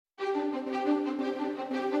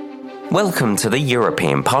Welcome to the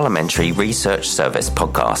European Parliamentary Research Service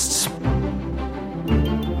podcasts.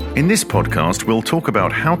 In this podcast, we'll talk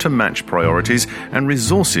about how to match priorities and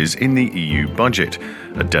resources in the EU budget,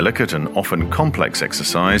 a delicate and often complex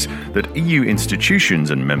exercise that EU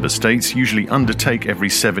institutions and member states usually undertake every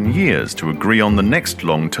 7 years to agree on the next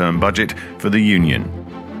long-term budget for the Union.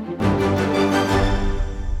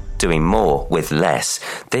 Doing more with less.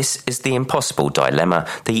 This is the impossible dilemma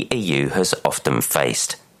the EU has often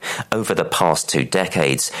faced. Over the past 2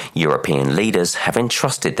 decades, European leaders have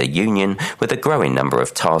entrusted the Union with a growing number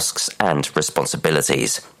of tasks and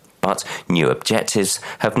responsibilities. But new objectives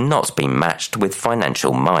have not been matched with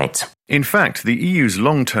financial might. In fact, the EU's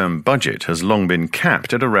long-term budget has long been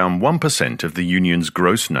capped at around 1% of the Union's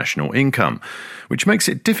gross national income, which makes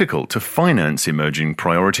it difficult to finance emerging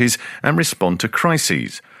priorities and respond to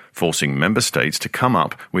crises, forcing member states to come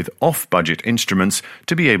up with off-budget instruments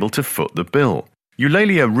to be able to foot the bill.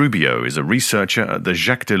 Eulalia Rubio is a researcher at the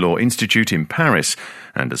Jacques Delors Institute in Paris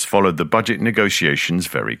and has followed the budget negotiations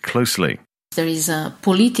very closely. There is a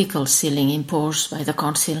political ceiling imposed by the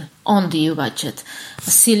Council on the EU budget,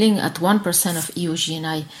 a ceiling at 1% of EU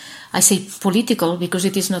GNI. I say political because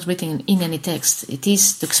it is not written in any text. It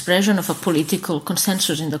is the expression of a political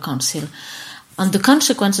consensus in the Council. And the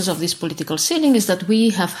consequences of this political ceiling is that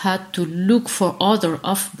we have had to look for other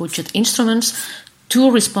off-budget instruments to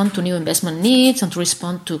respond to new investment needs and to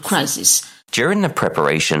respond to crises. During the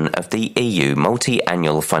preparation of the EU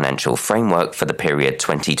multi-annual financial framework for the period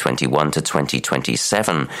 2021 to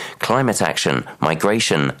 2027, climate action,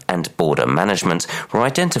 migration and border management were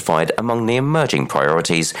identified among the emerging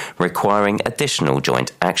priorities requiring additional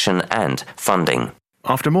joint action and funding.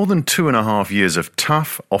 After more than 2.5 years of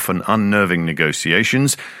tough, often unnerving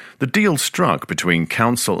negotiations, the deal struck between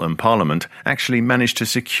Council and Parliament actually managed to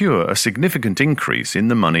secure a significant increase in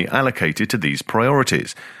the money allocated to these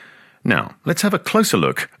priorities. Now, let's have a closer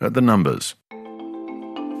look at the numbers.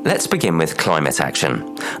 Let's begin with climate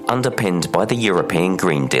action, underpinned by the European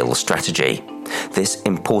Green Deal strategy. This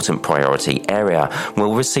important priority area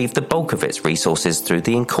will receive the bulk of its resources through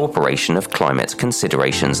the incorporation of climate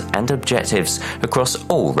considerations and objectives across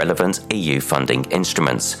all relevant EU funding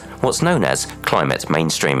instruments, what's known as climate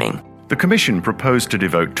mainstreaming. The Commission proposed to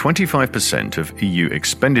devote 25% of EU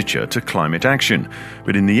expenditure to climate action,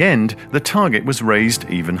 but in the end, the target was raised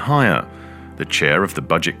even higher. The chair of the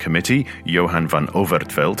Budget Committee, Johan van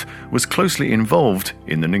Overtveld, was closely involved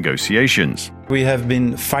in the negotiations. We have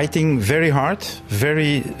been fighting very hard,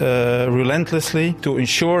 very relentlessly to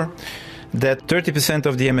ensure that 30%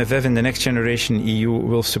 of the MFF in the next generation EU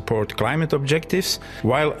will support climate objectives,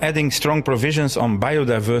 while adding strong provisions on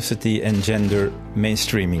biodiversity and gender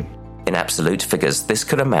mainstreaming. In absolute figures, this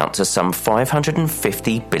could amount to some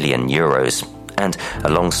 550 billion euros. And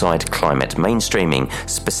alongside climate mainstreaming,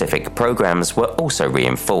 specific programmes were also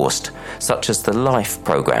reinforced, such as the LIFE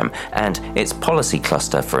programme and its policy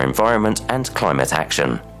cluster for environment and climate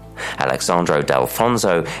action. Alexandro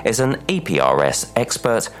D'Alfonso is an EPRS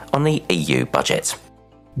expert on the EU budget.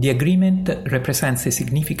 The agreement represents a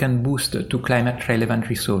significant boost to climate-relevant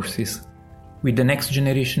resources, with the Next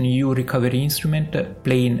Generation EU Recovery Instrument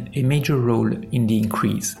playing a major role in the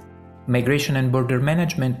increase. Migration and border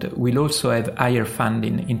management will also have higher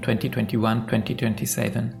funding in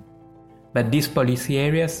 2021-2027. But these policy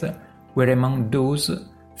areas were among those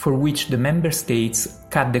for which the Member States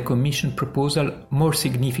cut the Commission proposal more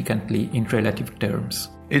significantly in relative terms.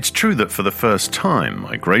 It's true that for the first time,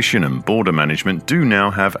 migration and border management do now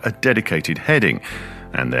have a dedicated heading,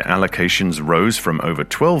 and their allocations rose from over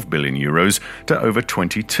 12 billion euros to over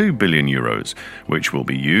 22 billion euros, which will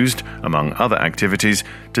be used, among other activities,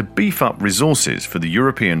 to beef up resources for the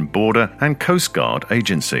European Border and Coast Guard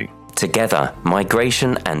Agency. Together,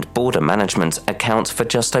 migration and border management account for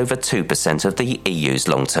just over 2% of the EU's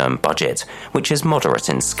long-term budget, which is moderate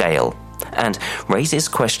in scale, and raises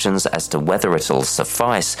questions as to whether it'll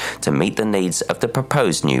suffice to meet the needs of the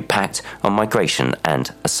proposed new pact on migration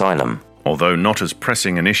and asylum. Although not as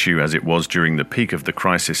pressing an issue as it was during the peak of the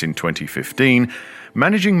crisis in 2015,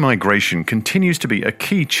 managing migration continues to be a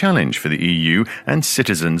key challenge for the EU, and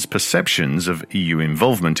citizens' perceptions of EU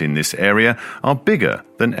involvement in this area are bigger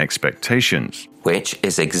than expectations. Which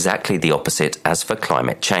is exactly the opposite as for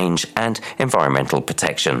climate change and environmental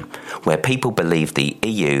protection, where people believe the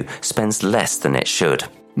EU spends less than it should.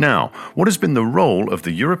 Now, what has been the role of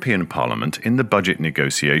the European Parliament in the budget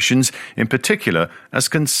negotiations, in particular as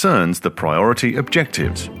concerns the priority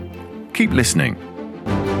objectives? Keep listening.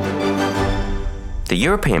 The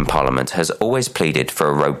European Parliament has always pleaded for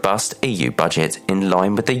a robust EU budget in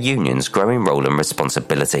line with the Union's growing role and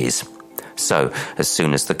responsibilities. So, as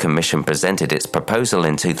soon as the Commission presented its proposal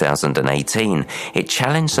in 2018, it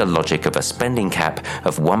challenged the logic of a spending cap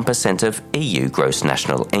of 1% of EU gross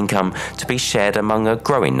national income to be shared among a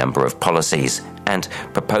growing number of policies, and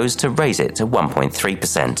proposed to raise it to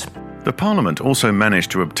 1.3%. The Parliament also managed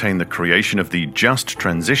to obtain the creation of the Just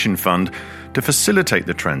Transition Fund to facilitate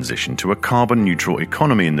the transition to a carbon-neutral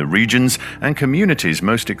economy in the regions and communities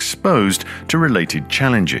most exposed to related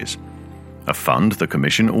challenges. A fund the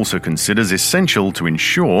Commission also considers essential to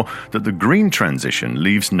ensure that the green transition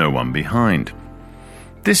leaves no one behind.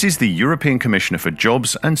 This is the European Commissioner for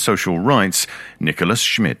Jobs and Social Rights, Nicholas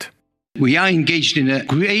Schmit. We are engaged in a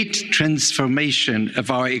great transformation of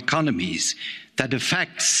our economies that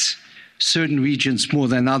affects certain regions more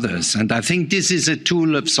than others. And I think this is a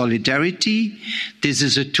tool of solidarity, this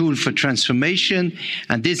is a tool for transformation,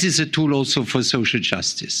 and this is a tool also for social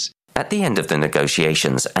justice. At the end of the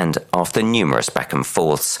negotiations, and after numerous back and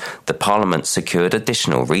forths, the Parliament secured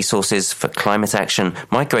additional resources for climate action,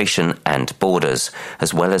 migration and borders,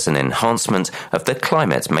 as well as an enhancement of the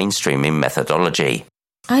climate mainstreaming methodology.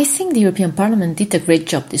 I think the European Parliament did a great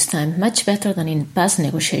job this time, much better than in past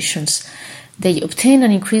negotiations. They obtained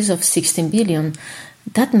an increase of 16 billion.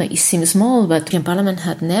 That may seem small, but the European Parliament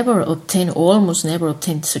had almost never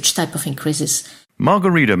obtained such type of increases.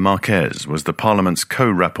 Margarida Marquez was the Parliament's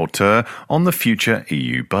co-rapporteur on the future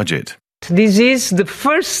EU budget. This is the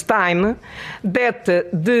first time that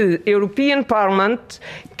the European Parliament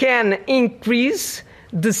can increase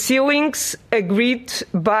the ceilings agreed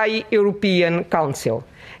by European Council.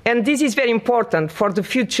 And this is very important for the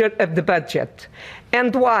future of the budget.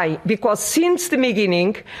 And why? Because since the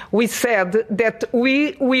beginning, we said that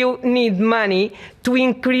we will need money to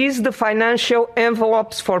increase the financial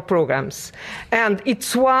envelopes for programs. And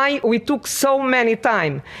it's why we took so many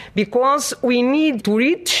time, because we need to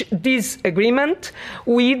reach this agreement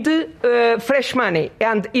with fresh money.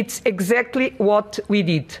 And it's exactly what we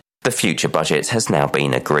did. The future budget has now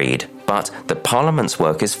been agreed, but the Parliament's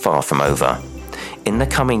work is far from over. In the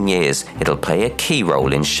coming years, it'll play a key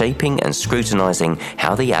role in shaping and scrutinising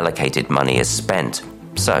how the allocated money is spent.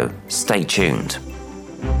 So, stay tuned.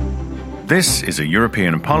 This is a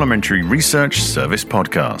European Parliamentary Research Service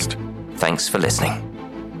podcast. Thanks for listening.